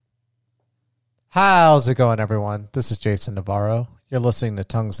How's it going, everyone? This is Jason Navarro. You're listening to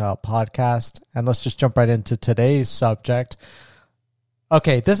Tongues Out Podcast, and let's just jump right into today's subject.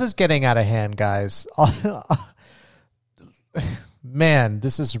 Okay, this is getting out of hand, guys. Man,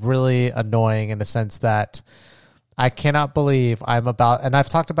 this is really annoying in the sense that I cannot believe I'm about, and I've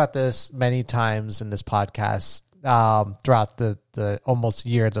talked about this many times in this podcast throughout the almost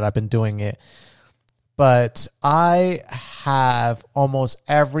year that I've been doing it. But I have almost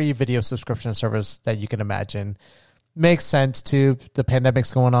every video subscription service that you can imagine. Makes sense too. The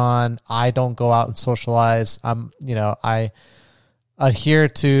pandemic's going on. I don't go out and socialize. I adhere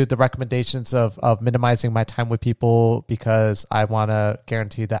to the recommendations of minimizing my time with people because I want to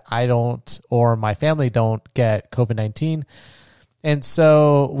guarantee that I don't or my family don't get COVID-19. And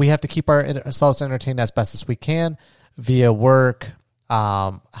so we have to keep ourselves entertained as best as we can via work,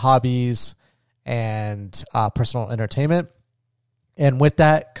 hobbies, and personal entertainment. And with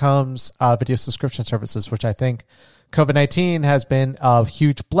that comes video subscription services, which I think COVID-19 has been a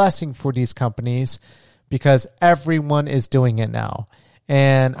huge blessing for these companies because everyone is doing it now.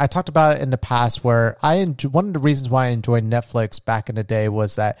 And I talked about it in the past where one of the reasons why I enjoyed Netflix back in the day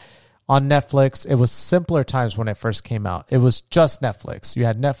was that on Netflix, it was simpler times when it first came out. It was just Netflix. You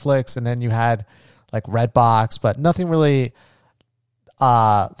had Netflix and then you had like Redbox, but nothing really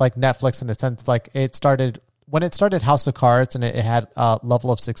like Netflix in the sense like when it started House of Cards and it had a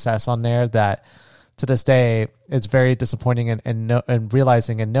level of success on there that to this day it's very disappointing and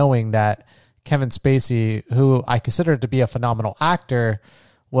realizing and knowing that Kevin Spacey, who I consider to be a phenomenal actor,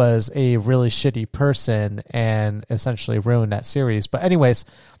 was a really shitty person and essentially ruined that series. But anyways,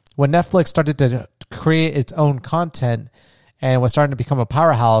 when Netflix started to create its own content and was starting to become a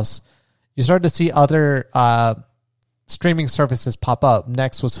powerhouse, you started to see other streaming services pop up.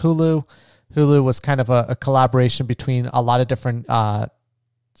 Next was Hulu. Hulu was kind of a collaboration between a lot of different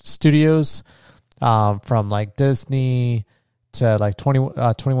studios, from like Disney to like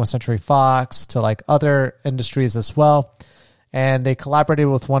 21st Century Fox to like other industries as well. And they collaborated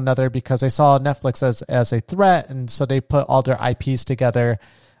with one another because they saw Netflix as a threat. And so they put all their IPs together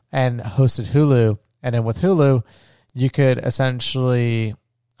and hosted Hulu. And then with Hulu, you could essentially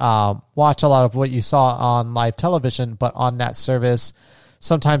watch a lot of what you saw on live television, but on that service,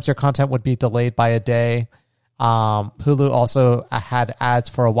 sometimes your content would be delayed by a day. Hulu also had ads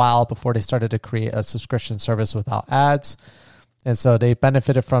for a while before they started to create a subscription service without ads. And so they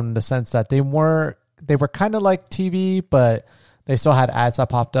benefited from the sense that they were kind of like TV, but they still had ads that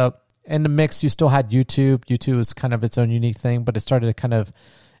popped up. In the mix, you still had YouTube. YouTube was kind of its own unique thing, but it started to kind of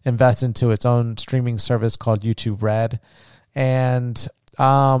invest into its own streaming service called YouTube Red. And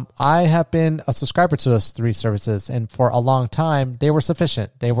I have been a subscriber to those three services, and for a long time, they were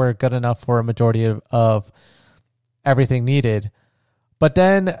sufficient. They were good enough for a majority of everything needed. But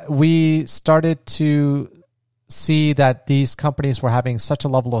then we started to see that these companies were having such a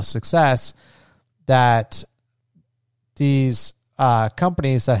level of success that these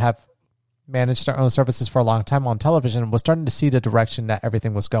companies that have managed their own services for a long time on television was starting to see the direction that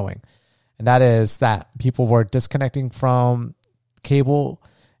everything was going. And that is that people were disconnecting from cable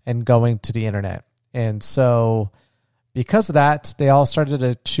and going to the internet. And so because of that, they all started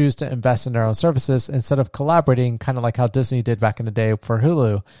to choose to invest in their own services instead of collaborating, kind of like how Disney did back in the day for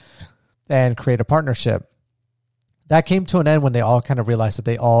Hulu, and create a partnership. That came to an end when they all kind of realized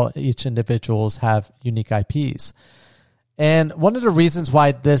that each individuals have unique IPs. And one of the reasons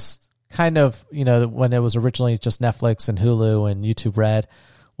why this kind of, when it was originally just Netflix and Hulu and YouTube Red,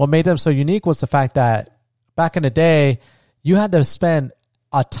 what made them so unique was the fact that back in the day, you had to spend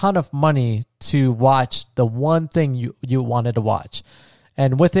a ton of money to watch the one thing you wanted to watch.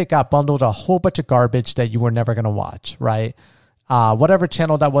 And with it got bundled a whole bunch of garbage that you were never going to watch, right? Whatever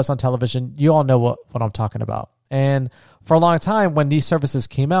channel that was on television, you all know what I'm talking about. And for a long time, when these services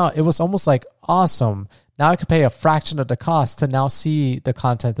came out, it was almost like, awesome. Now I could pay a fraction of the cost to now see the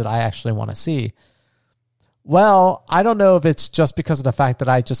content that I actually want to see. Well, I don't know if it's just because of the fact that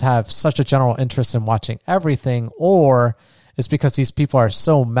I just have such a general interest in watching everything, or it's because these people are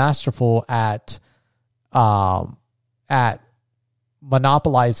so masterful at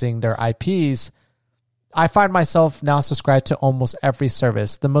monopolizing their IPs. I find myself now subscribed to almost every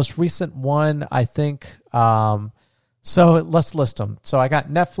service. The most recent one, I think, so let's list them. So I got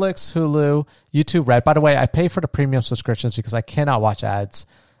Netflix, Hulu, YouTube Red. By the way, I pay for the premium subscriptions because I cannot watch ads.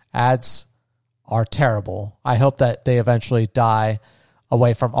 Ads are terrible. I hope that they eventually die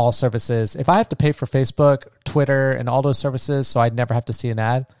away from all services. If I have to pay for Facebook, Twitter, and all those services so I'd never have to see an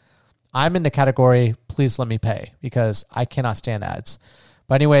ad, I'm in the category, please let me pay, because I cannot stand ads.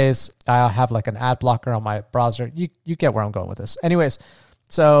 But anyways, I have like an ad blocker on my browser. You get where I'm going with this. Anyways,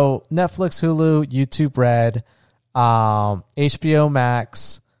 So Netflix, Hulu, YouTube Red, HBO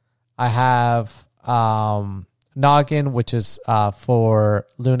Max. I have Noggin, which is for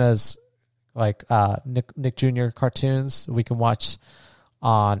Luna's like Nick Jr. cartoons we can watch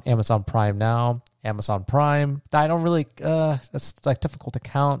on Amazon Prime now. Amazon Prime. I don't really that's like difficult to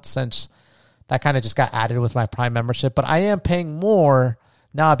count since that kind of just got added with my Prime membership. But I am paying more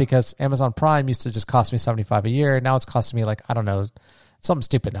now because Amazon Prime used to just cost me $75 a year. Now it's costing me like, I don't know, something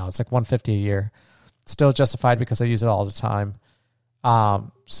stupid now. It's like $150 a year. Still justified because I use it all the time.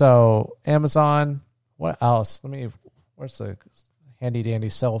 So Amazon, what else? Where's the handy dandy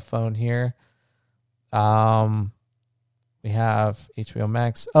cell phone here? We have HBO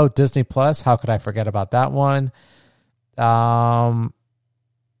Max. Oh, Disney Plus. How could I forget about that one? And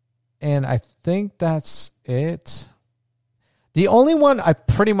I think that's it. The only one I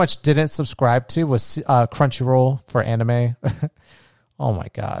pretty much didn't subscribe to was Crunchyroll for anime. Oh my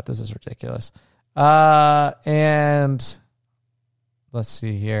God, this is ridiculous. And let's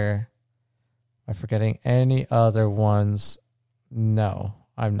see here. Am I forgetting any other ones? No,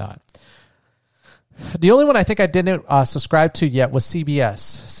 I'm not. The only one I think I didn't subscribe to yet was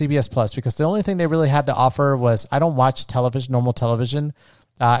CBS Plus, because the only thing they really had to offer was I don't watch television, normal television,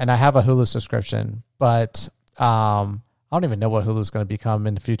 and I have a Hulu subscription, but I don't even know what Hulu is going to become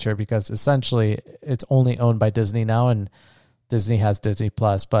in the future because essentially it's only owned by Disney now, and Disney has Disney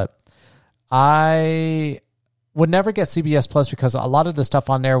Plus. But I would never get CBS Plus because a lot of the stuff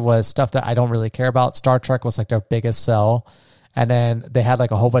on there was stuff that I don't really care about. Star Trek was like their biggest sell. And then they had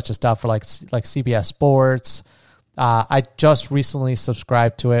like a whole bunch of stuff for like CBS Sports. I just recently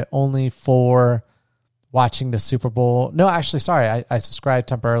subscribed to it only for watching the Super Bowl. No, actually, sorry. I subscribed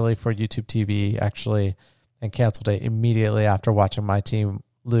temporarily for YouTube TV actually and canceled it immediately after watching my team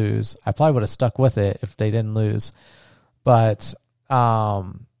lose. I probably would have stuck with it if they didn't lose. But yeah,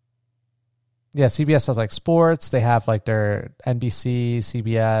 CBS has like sports. They have like their NBC,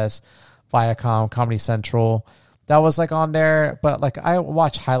 CBS, Viacom, Comedy Central. That was like on there, but like I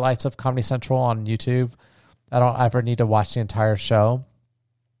watch highlights of Comedy Central on YouTube. I don't ever need to watch the entire show.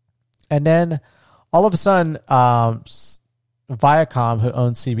 And then all of a sudden, Viacom, who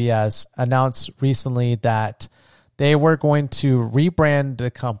owns CBS, announced recently that they were going to rebrand the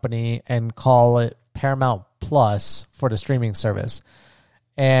company and call it Paramount Plus for the streaming service.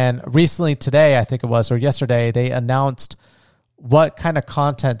 And recently today, I think it was, or yesterday, they announced what kind of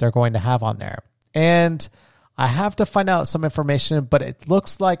content they're going to have on there. And I have to find out some information, but it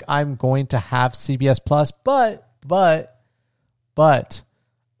looks like I'm going to have CBS Plus, but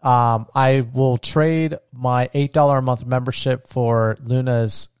I will trade my $8 a month membership for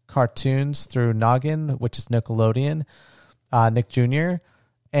Luna's cartoons through Noggin, which is Nickelodeon, Nick Jr.,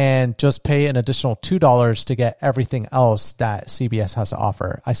 and just pay an additional $2 to get everything else that CBS has to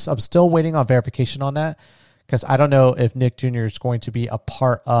offer. I'm still waiting on verification on that because I don't know if Nick Jr. is going to be a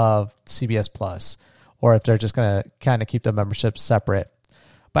part of CBS Plus, or if they're just going to kind of keep the membership separate.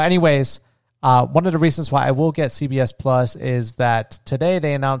 But anyways, one of the reasons why I will get CBS Plus is that today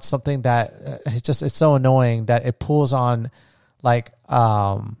they announced something that it's so annoying that it pulls on like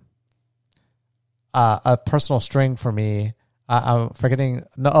a personal string for me. I'm forgetting,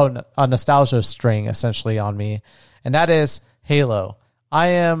 a nostalgia string essentially on me. And that is Halo. I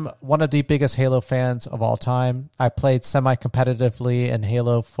am one of the biggest Halo fans of all time. I played semi-competitively in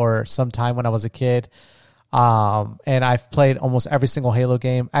Halo for some time when I was a kid. And I've played almost every single Halo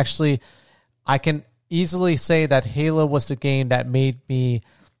game. Actually, I can easily say that Halo was the game that made me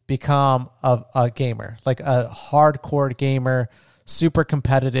become a gamer, like a hardcore gamer, super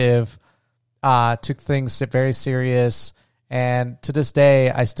competitive, took things very serious. And to this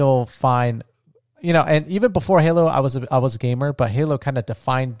day, I still find, and even before Halo, I was a gamer, but Halo kind of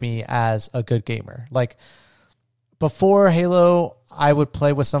defined me as a good gamer. Like before Halo, I would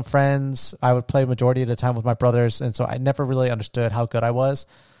play with some friends. I would play majority of the time with my brothers. And so I never really understood how good I was.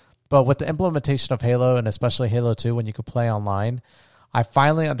 But with the implementation of Halo, and especially Halo 2, when you could play online, I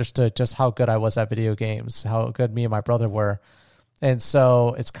finally understood just how good I was at video games, how good me and my brother were. And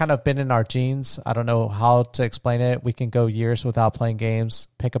so it's kind of been in our genes. I don't know how to explain it. We can go years without playing games,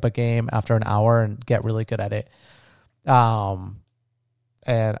 pick up a game after an hour and get really good at it. And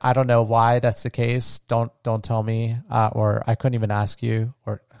I don't know why that's the case. Don't tell me, or I couldn't even ask you,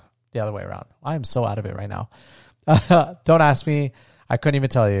 or the other way around. I am so out of it right now. Don't ask me. I couldn't even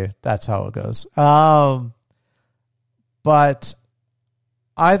tell you. That's how it goes. But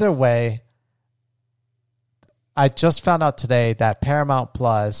either way, I just found out today that Paramount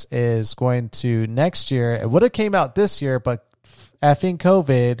Plus is going to next year. It would have came out this year, but effing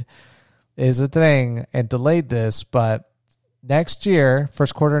COVID is a thing and delayed this. But next year,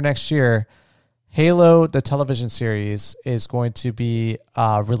 first quarter next year, Halo, the television series, is going to be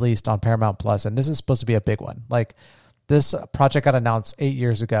released on Paramount Plus, and this is supposed to be a big one. Like, this project got announced 8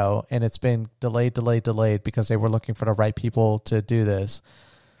 years ago, and it's been delayed because they were looking for the right people to do this.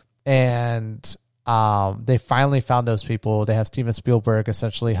 And they finally found those people. They have Steven Spielberg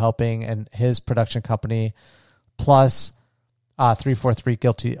essentially helping, and his production company, plus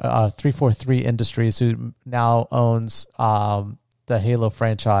 343 Industries, who now owns the Halo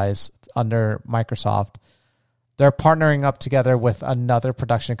franchise under Microsoft. They're partnering up together with another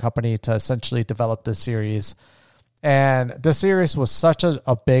production company to essentially develop this series. And the series was such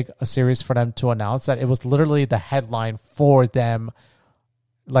a big series for them to announce that it was literally the headline for them,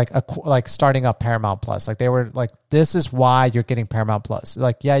 like starting up Paramount Plus. Like, they were like, this is why you're getting Paramount Plus.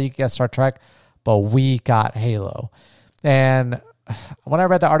 Like, yeah, you get Star Trek, but we got Halo. And when I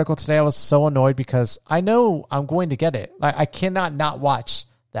read the article today, I was so annoyed because I know I'm going to get it. I cannot not watch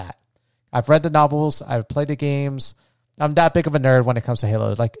that. I've read the novels. I've played the games. I'm that big of a nerd when it comes to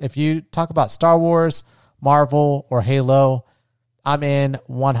Halo. Like, if you talk about Star Wars, Marvel, or Halo, I'm in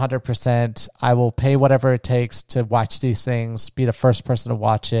 100%. I will pay whatever it takes to watch these things, be the first person to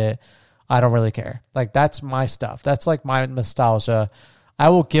watch it. I don't really care. Like, that's my stuff. That's like my nostalgia. I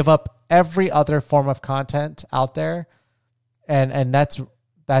will give up every other form of content out there. And that's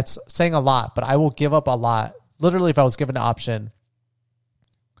saying a lot, but I will give up a lot. Literally, if I was given the option,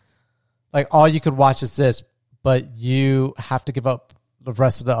 like, all you could watch is this, but you have to give up the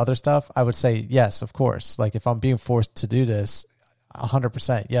rest of the other stuff, I would say yes, of course. Like, if I'm being forced to do this,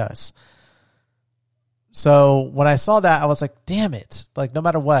 100% yes. So when I saw that, I was like, damn it. Like, no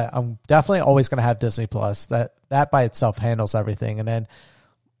matter what, I'm definitely always going to have Disney Plus. That by itself handles everything. And then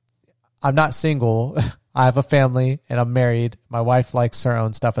I'm not single. I have a family and I'm married. My wife likes her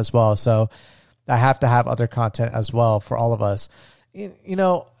own stuff as well. So I have to have other content as well for all of us. You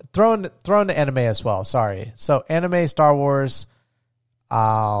know, throw in the anime as well. Sorry. So anime, Star Wars.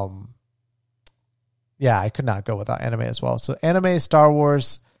 Yeah, I could not go without anime as well. So anime, Star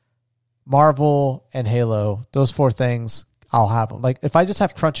Wars, Marvel, and Halo. Those four things, I'll have them. Like, if I just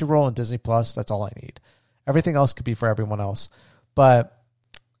have Crunchyroll and Disney Plus, that's all I need. Everything else could be for everyone else. But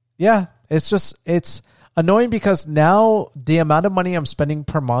yeah, it's annoying because now the amount of money I'm spending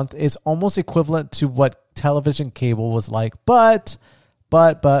per month is almost equivalent to what television cable was like. But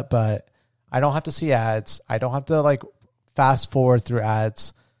I don't have to see ads. I don't have to like fast forward through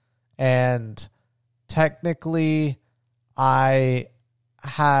ads. And technically I'm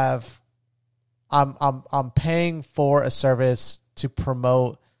paying for a service to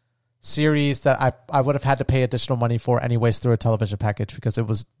promote series that I would have had to pay additional money for anyways through a television package, because it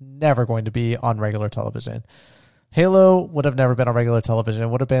was never going to be on regular television. Halo would have never been on regular television. It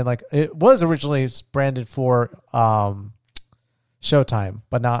would have been like, it was originally branded for Showtime,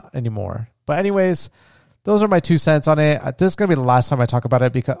 but not anymore. But anyways, those are my 2 cents on it. This is going to be the last time I talk about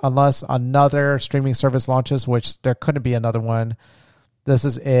it, because unless another streaming service launches, which there couldn't be another one, this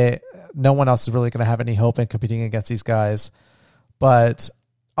is it. No one else is really going to have any hope in competing against these guys. But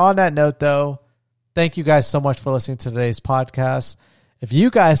on that note, though, thank you guys so much for listening to today's podcast. If you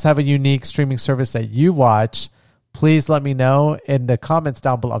guys have a unique streaming service that you watch, please let me know in the comments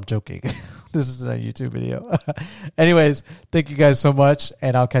down below. I'm joking. This isn't a YouTube video. Anyways, thank you guys so much,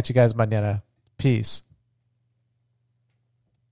 and I'll catch you guys mañana. Peace.